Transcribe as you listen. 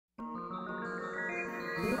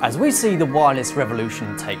As we see the wireless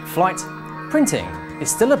revolution take flight, printing is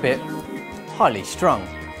still a bit highly strung.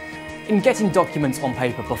 In getting documents on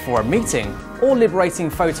paper before a meeting or liberating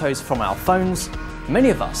photos from our phones, many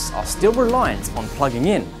of us are still reliant on plugging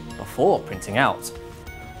in before printing out.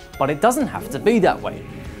 But it doesn't have to be that way.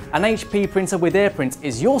 An HP printer with AirPrint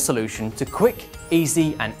is your solution to quick,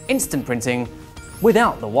 easy and instant printing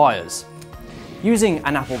without the wires. Using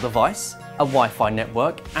an Apple device, a Wi-Fi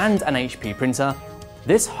network and an HP printer,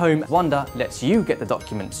 this home wonder lets you get the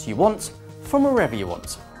documents you want from wherever you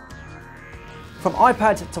want. From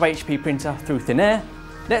iPad to HP printer through thin air,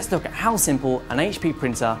 let's look at how simple an HP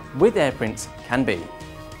printer with AirPrint can be.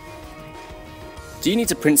 Do you need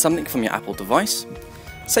to print something from your Apple device?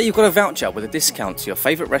 Say you've got a voucher with a discount to your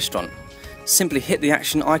favourite restaurant. Simply hit the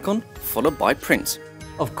action icon followed by print.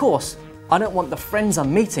 Of course, I don't want the friends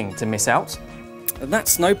I'm meeting to miss out.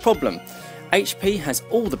 That's no problem. HP has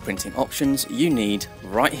all the printing options you need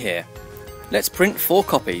right here. Let's print 4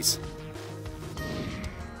 copies.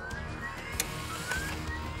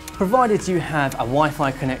 Provided you have a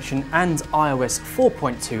Wi-Fi connection and iOS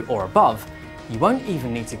 4.2 or above, you won't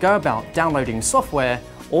even need to go about downloading software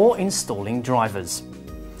or installing drivers.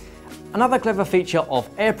 Another clever feature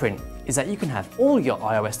of AirPrint is that you can have all your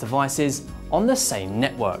iOS devices on the same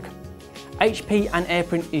network. HP and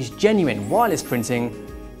AirPrint is genuine wireless printing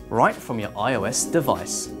right from your iOS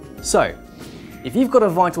device. So, if you've got a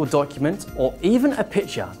vital document or even a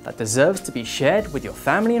picture that deserves to be shared with your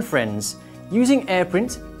family and friends, using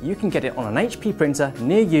AirPrint, you can get it on an HP printer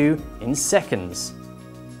near you in seconds.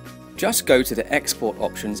 Just go to the export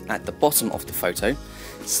options at the bottom of the photo,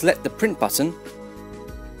 select the print button,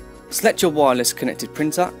 select your wireless connected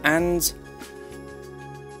printer and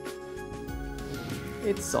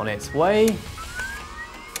it's on its way.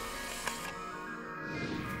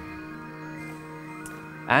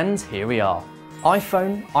 And here we are.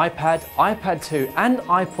 iPhone, iPad, iPad 2 and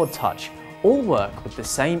iPod Touch all work with the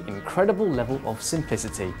same incredible level of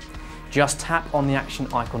simplicity. Just tap on the action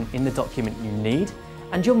icon in the document you need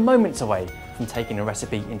and you're moments away from taking a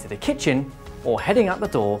recipe into the kitchen or heading out the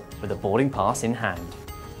door with a boarding pass in hand.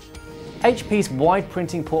 HP's wide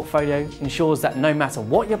printing portfolio ensures that no matter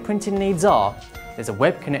what your printing needs are, there's a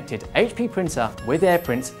web-connected HP printer with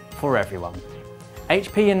AirPrint for everyone.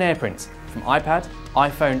 HP and AirPrint, from iPad,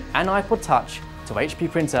 iPhone and iPod Touch to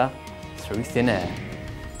HP printer through thin air.